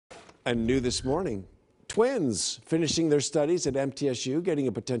And new this morning, twins finishing their studies at MTSU, getting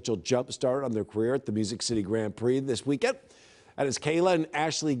a potential jump start on their career at the Music City Grand Prix this weekend. That is Kayla and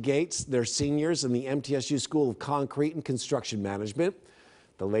Ashley Gates. They're seniors in the MTSU School of Concrete and Construction Management.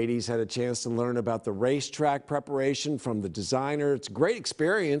 The ladies had a chance to learn about the racetrack preparation from the designer. It's a great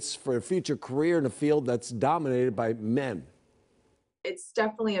experience for a future career in a field that's dominated by men. It's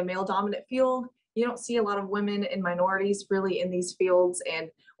definitely a male-dominant field. You don't see a lot of women and minorities really in these fields, and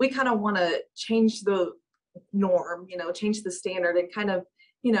we kind of want to change the norm, change the standard and kind of,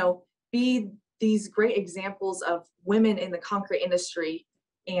 be these great examples of women in the concrete industry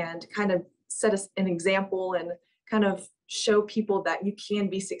and kind of set us an example and kind of show people that you can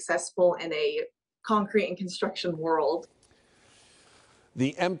be successful in a concrete and construction world.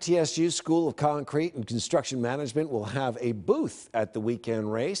 The MTSU School of Concrete and Construction Management will have a booth at the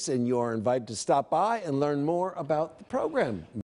weekend race, and you are invited to stop by and learn more about the program.